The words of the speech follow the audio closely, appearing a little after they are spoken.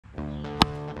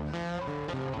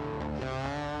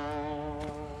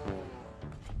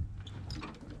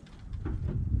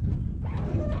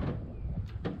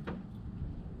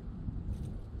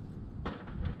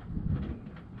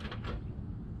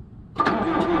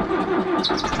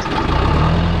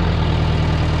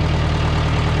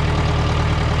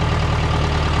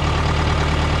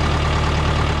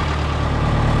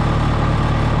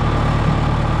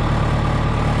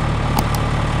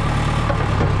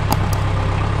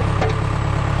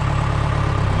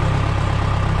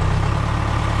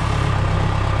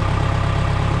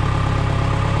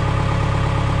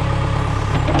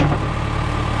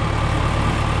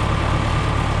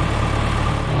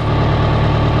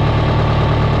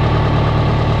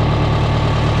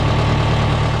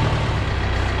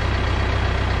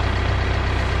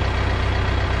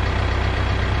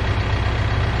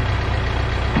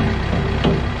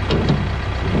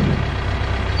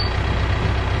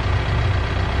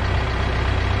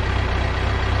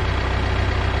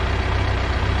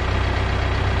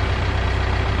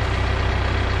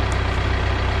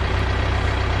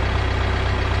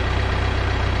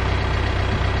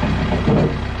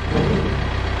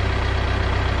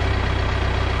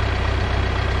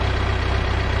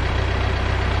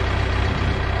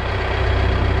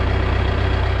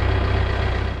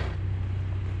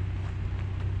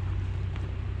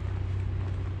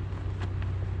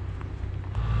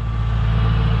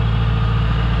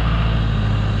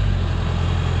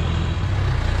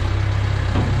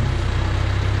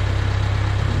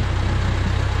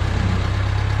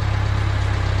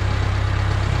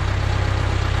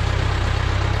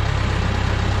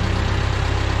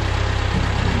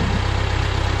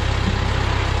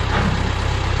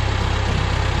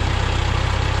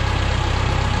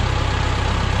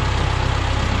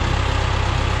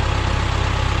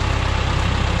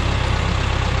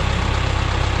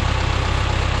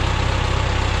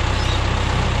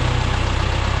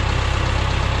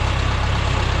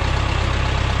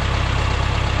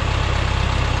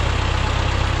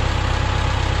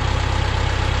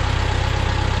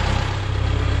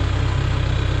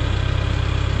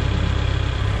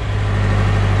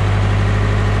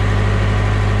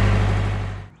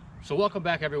So welcome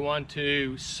back everyone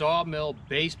to Sawmill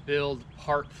Base Build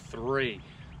Part 3.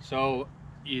 So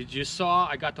you just saw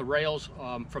I got the rails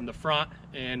from the front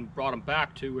and brought them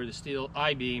back to where the steel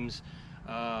I-beams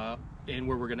and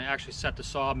where we're going to actually set the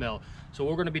sawmill. So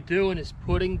what we're going to be doing is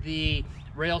putting the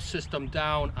rail system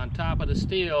down on top of the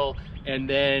steel and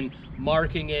then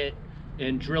marking it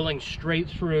and drilling straight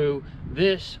through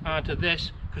this onto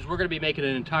this, because we're going to be making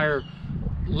an entire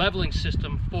leveling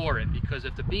system for it, because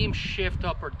if the beams shift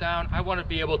up or down, I want to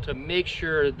be able to make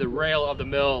sure the rail of the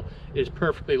mill is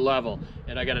perfectly level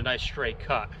and I got a nice straight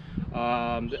cut.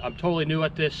 I'm totally new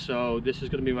at this, so this is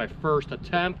going to be my first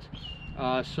attempt,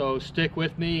 so stick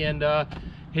with me and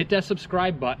hit that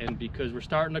subscribe button, because we're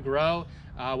starting to grow.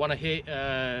 I want to hit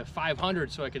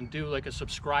 500 so I can do like a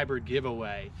subscriber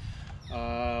giveaway.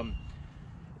 And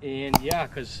yeah,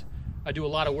 because I do a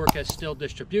lot of work at still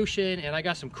distribution and I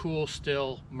got some cool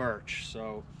still merch.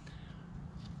 So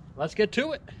let's get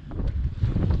to it.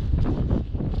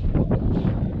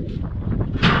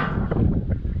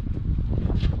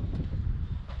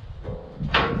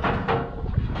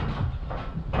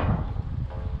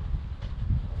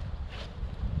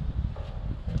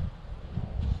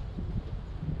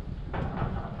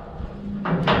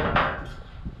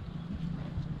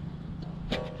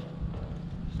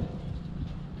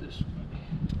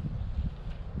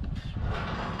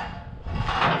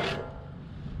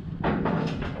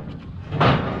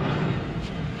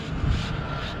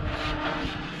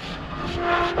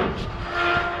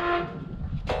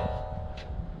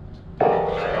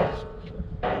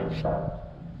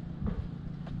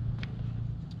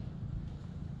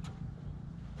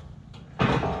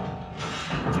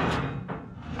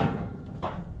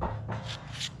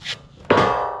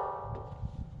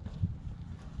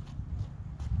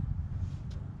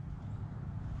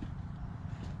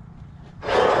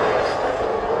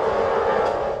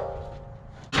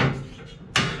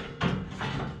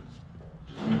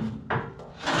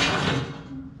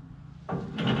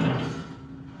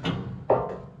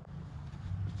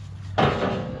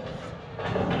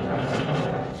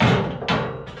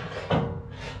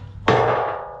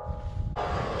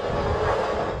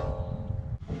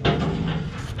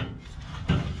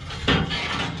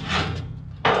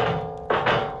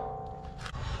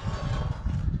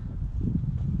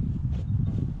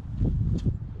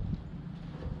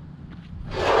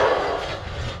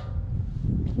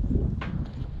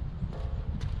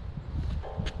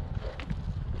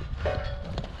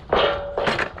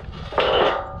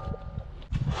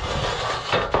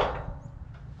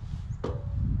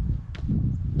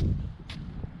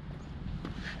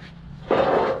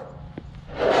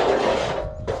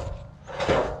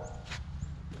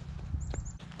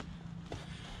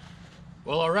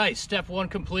 All right, step one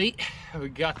complete. We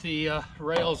got the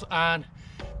rails on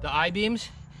the I-beams.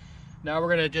 Now we're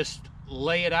gonna just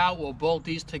lay it out. We'll bolt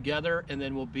these together and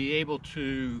then we'll be able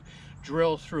to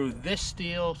drill through this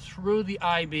steel, through the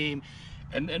I-beam,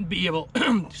 and then be able,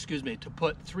 excuse me, to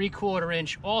put 3/4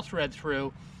 inch all thread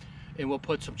through, and we'll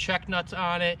put some check nuts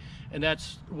on it, and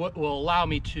that's what will allow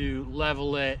me to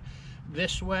level it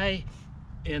this way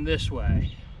and this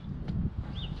way.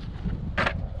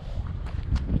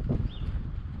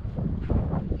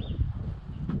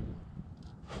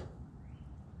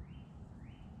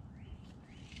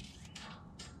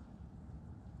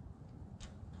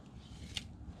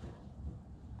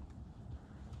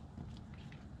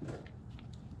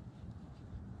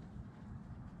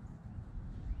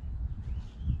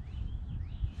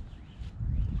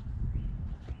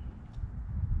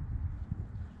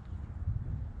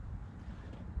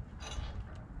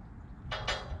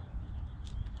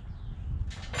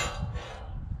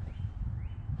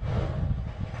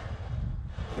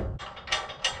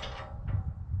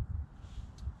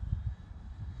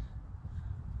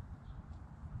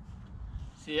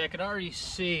 See, I can already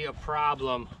see a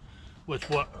problem with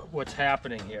what's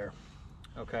happening here.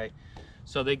 Okay,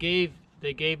 so they gave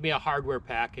me a hardware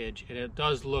package, and it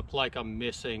does look like I'm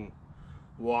missing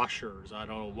washers. I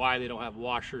don't know why they don't have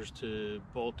washers to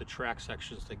bolt the track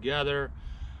sections together,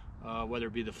 whether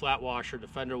it be the flat washer, the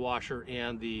fender washer,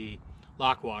 and the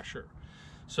lock washer.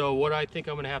 So what I think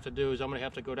I'm going to have to do is I'm going to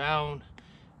have to go down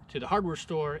to the hardware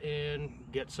store and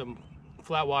get some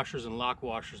flat washers and lock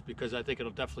washers, because I think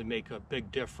it'll definitely make a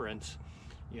big difference,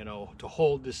 you know, to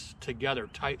hold this together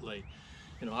tightly.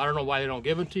 You know, I don't know why they don't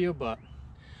give them to you, but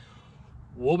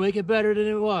we'll make it better than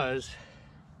it was.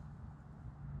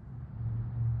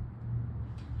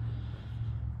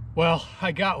 Well,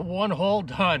 I got one hole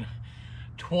done,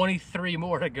 23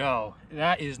 more to go.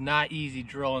 That is not easy,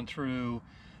 drilling through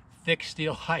thick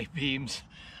steel I-beams.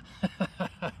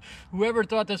 Whoever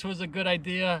thought this was a good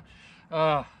idea,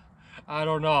 I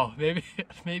don't know.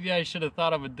 Maybe I should have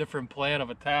thought of a different plan of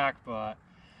attack, but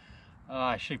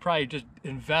I should probably just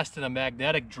invest in a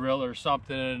magnetic drill or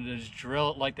something and just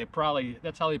drill it like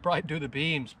that's how they probably do the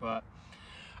beams. But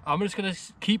I'm just gonna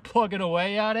keep plugging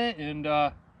away at it and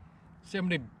see how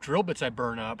many drill bits I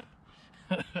burn up.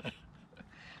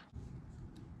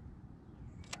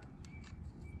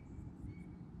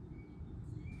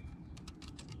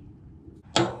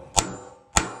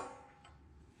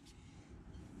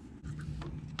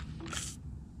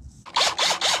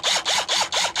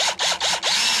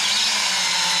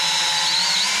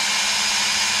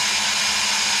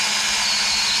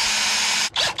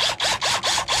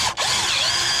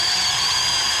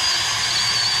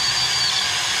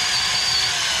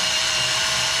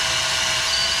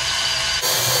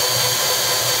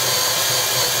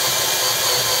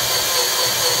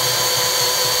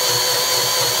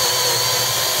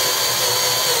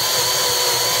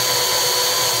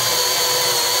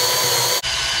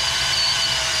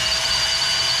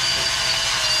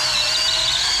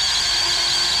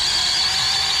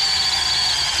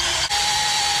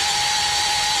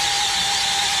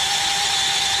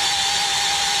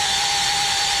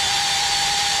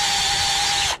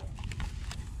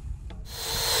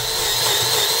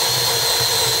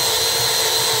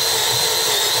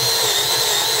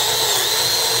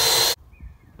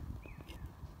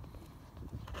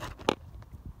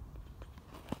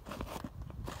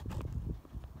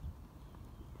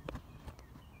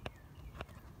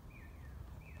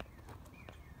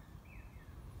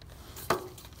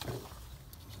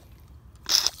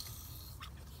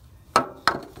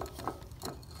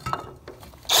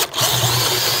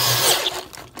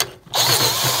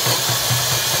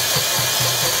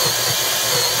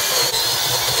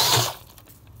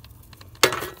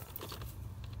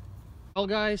 Well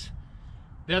guys,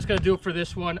 that's gonna do it for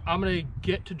this one. I'm gonna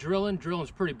get to drilling. Drilling's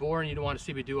pretty boring. You don't want to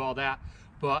see me do all that.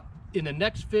 But in the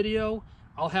next video,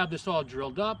 I'll have this all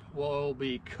drilled up. We'll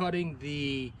be cutting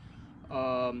the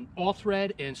all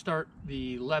thread and start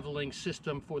the leveling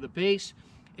system for the base.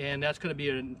 And that's gonna be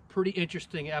a pretty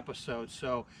interesting episode.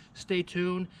 So stay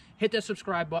tuned. Hit that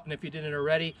subscribe button if you didn't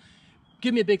already.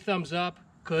 Give me a big thumbs up,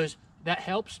 because that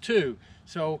helps too.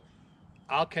 So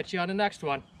I'll catch you on the next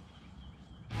one.